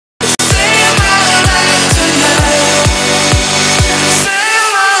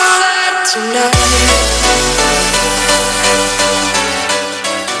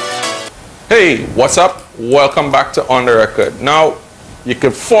Hey, what's up? Welcome back to On The Record. Now, you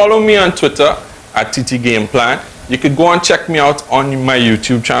could follow me on Twitter at TT Game Plan. You could go and check me out on my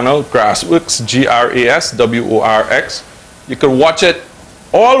YouTube channel, Grassworks, Grasworx. You could watch it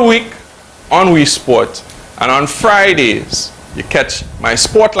all week on Wii Sport. And on Fridays, you catch my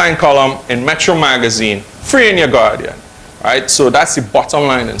Sportline column in Metro Magazine, free in your Guardian. Right? So that's the bottom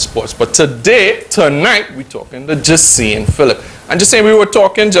line in sports. But tonight, we're talking to Njisane Phillip. And Njisane, we were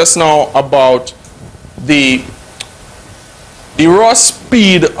talking just now about the raw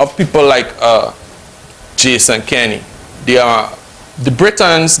speed of people like Jason Kenny. The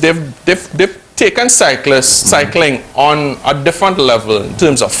Britons, they've taken cycling on a different level in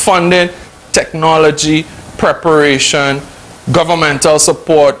terms of funding, technology, preparation, governmental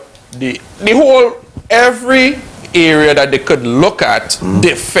support, every area that they could look at,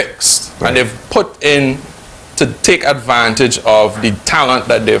 they fixed. Right. And they've put in to take advantage of the talent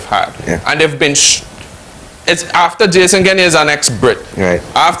that they've had. Yeah. And they've been, it's after Jason Kenny is our next Brit. Right.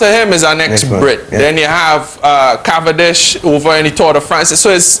 After him is our next Brit. Yeah. Then you have Cavendish over in the Tour de France. So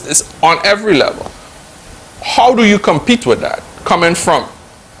it's on every level. How do you compete with that, coming from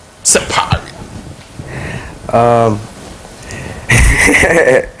Separi?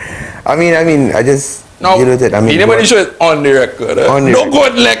 I just... No, you never show it on the record. Don't go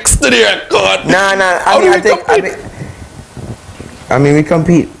next to the record. Nah. We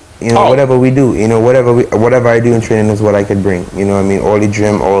compete. You know, whatever we do. You know, whatever I do in training is what I could bring. You know what I mean? All the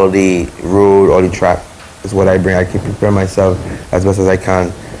gym, all the road, all the track is what I bring. I can prepare myself as best as I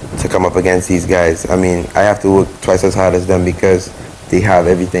can to come up against these guys. I mean, I have to work twice as hard as them because they have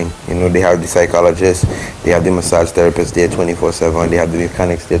everything. You know, they have the psychologists, they have the massage therapists there 24/7, they have the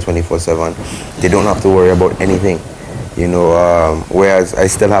mechanics there 24/7. They don't have to worry about anything, you know, whereas I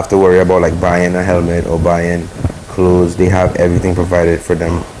still have to worry about like buying a helmet or buying clothes. They have everything provided for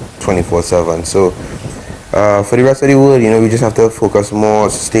them 24/7. So for the rest of the world, you know, we just have to focus more,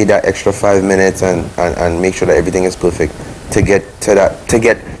 stay that extra 5 minutes and make sure that everything is perfect to get to that,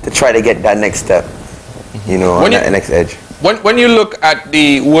 to try to get that next step, you know, on that next edge. When you look at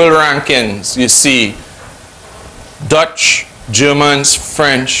the world rankings, you see Dutch, Germans,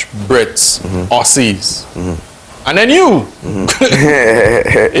 French, Brits, Aussies, and then you,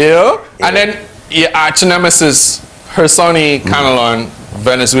 you know, and then your arch nemesis, Njisane Phillip,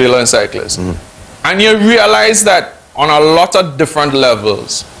 Venezuelan cyclist, and you realize that on a lot of different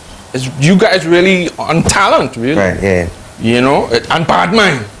levels, you guys really on talent, really. Right. Yeah. You know, and bad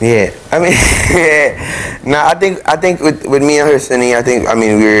mind. Yeah, I mean, nah, I think with me and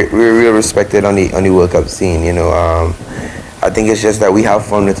Njisane, we're real respected on the World Cup scene. You know, I think it's just that we have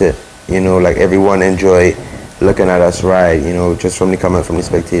fun with it. You know, like everyone enjoy looking at us ride. You know, just from the comment from the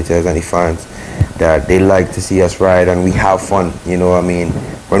spectators and the fans, that they like to see us ride and we have fun. You know, I mean,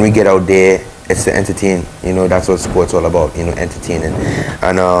 when we get out there, it's to entertain. You know, that's what sport's all about. You know, entertaining,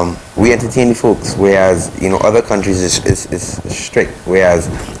 and we entertain the folks. Whereas, you know, other countries is strict. Whereas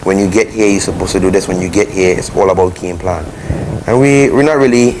when you get here, you're supposed to do this. When you get here, it's all about game plan. And we're not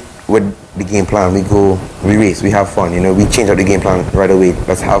really with the game plan. We race. We have fun. You know, we change up the game plan right away.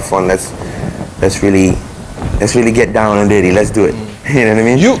 Let's have fun. Let's really get down and dirty. Let's do it. You know what I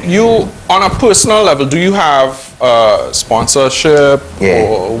mean? You on a personal level, do you have sponsorship? Yeah.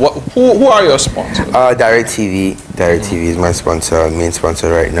 Or who are your sponsors? DirecTV. DirecTV is my sponsor, main sponsor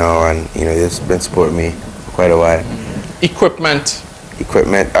right now, and you know, it's been supporting me for quite a while. Equipment,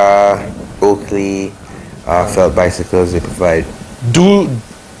 Oakley, Felt bicycles they provide.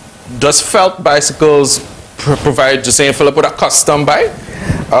 Does Felt bicycles provide Njisane Phillip with a custom bike?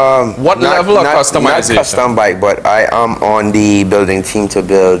 What level of customization? Not custom bike, but I am on the building team to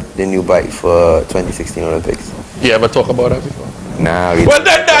build the new bike for 2016 Olympics. You ever talk about that before? Nah. Well,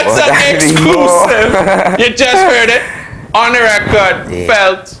 that's an exclusive. You just heard it on the record. Yeah.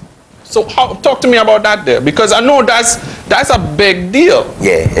 Felt. So talk to me about that there, because I know that's a big deal.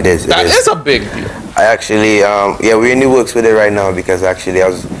 Yeah, it is. That is a big deal. I actually, we're in the works with it right now because actually I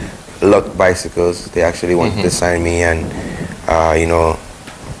was Luck Bicycles. They actually wanted to sign me, and you know,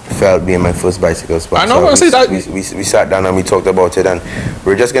 Felt being my first bicycle sponsor. I know. We sat down and we talked about it, and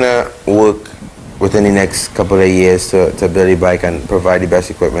we're just gonna work within the next couple of years to build a bike and provide the best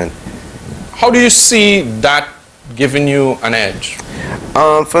equipment. How do you see that giving you an edge?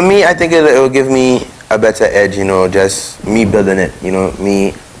 For me, I think it will give me a better edge. You know, just me building it. You know,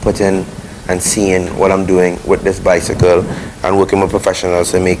 me putting and seeing what I'm doing with this bicycle and working with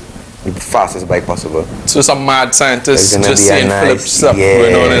professionals to make the fastest bike possible. So some mad scientists just seeing Phillip stuff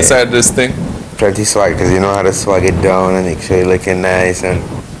going on inside this thing? Plenty swag, because you know how to swag it down and make sure you're looking nice. And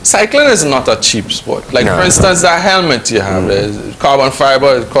cycling is not a cheap sport. Like, for instance, that helmet you have, there's carbon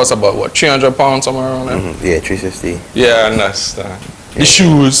fiber, it costs about, what, 300 pounds, somewhere around there? Yeah, 350. Yeah, I understand. The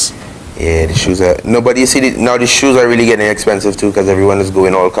shoes. Yeah, the shoes are... No, but you see, now the shoes are really getting expensive too because everyone is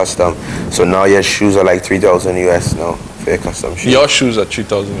going all custom. So now your shoes are like 3,000 US now for your custom shoes. Your shoes are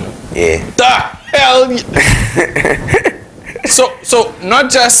 3,000 US? Yeah. The hell? So not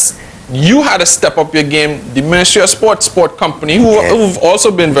just you had to step up your game, the Ministry of Sport company, who've also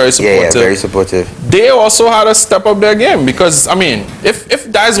been very supportive. Yeah, very supportive. They also had to step up their game because, I mean, if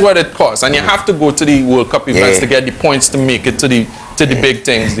that's what it costs, and you have to go to the World Cup events to get the points to make it to the big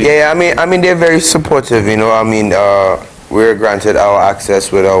things. Yeah, I mean, they're very supportive. You know, I mean, we're granted our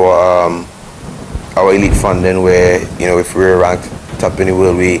access with our elite funding, where, you know, if we're ranked top in the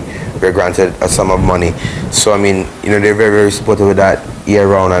world, we're granted a sum of money. So I mean, you know, they're very, very supportive of that year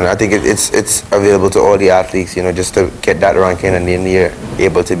round, and I think it's available to all the athletes, you know, just to get that ranking, and then you're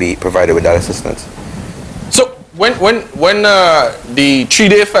able to be provided with that assistance. So when the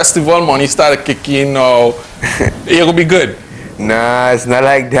 3-day festival money started kicking, it'll be good. Nah, it's not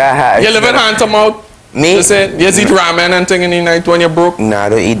like that. You live in hand to mouth? Me? You eat ramen and thing in the night when you're broke? Nah, I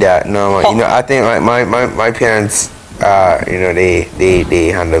don't eat that. No, you know, I think my parents, you know,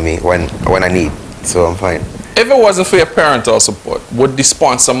 they handle me when I need, so I'm fine. If it wasn't for your parental support, would the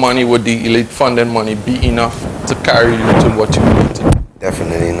sponsor money, would the elite funding money be enough to carry you to what you need to do?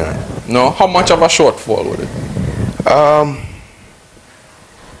 Definitely not. No? How much of a shortfall would it?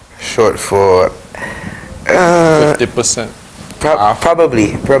 Shortfall. 50%. Probably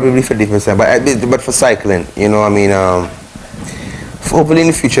 50%. But for cycling, you know, I mean, hopefully in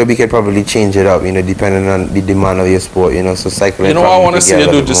the future we can probably change it up, you know, depending on the demand of your sport, you know. So cycling. You know what I want to see you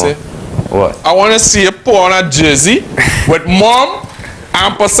do, Jesse? What? I want to see you put on a jersey with mom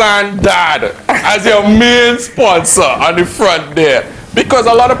and dad as your main sponsor on the front there, because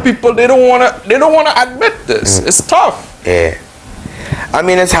a lot of people they don't want to admit this. It's tough. Yeah. I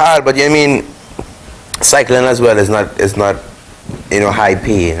mean, it's hard, but I mean, cycling as well is not you know, high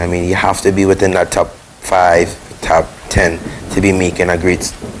pay. I mean, you have to be within that top 5, top 10 to be making a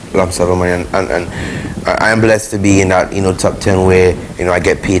great lump sum of money, and I'm blessed to be in that, you know, top 10 where, you know, I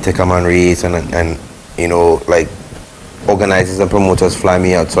get paid to come and race, and you know, like, organizers and promoters fly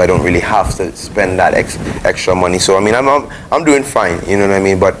me out, so I don't really have to spend that extra money. So I mean, I'm doing fine, you know what I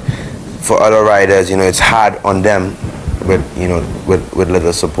mean. But for other riders, you know, it's hard on them with, you know, with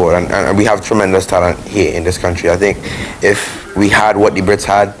little support, and we have tremendous talent here in this country. I think if we had what the Brits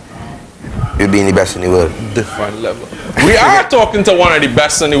had, we'd be in the best in the world. Different level. We are talking to one of the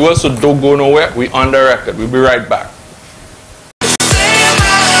best in the world, so don't go nowhere. We on the record. We'll be right back.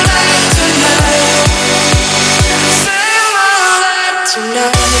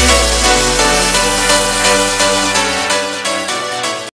 Tonight.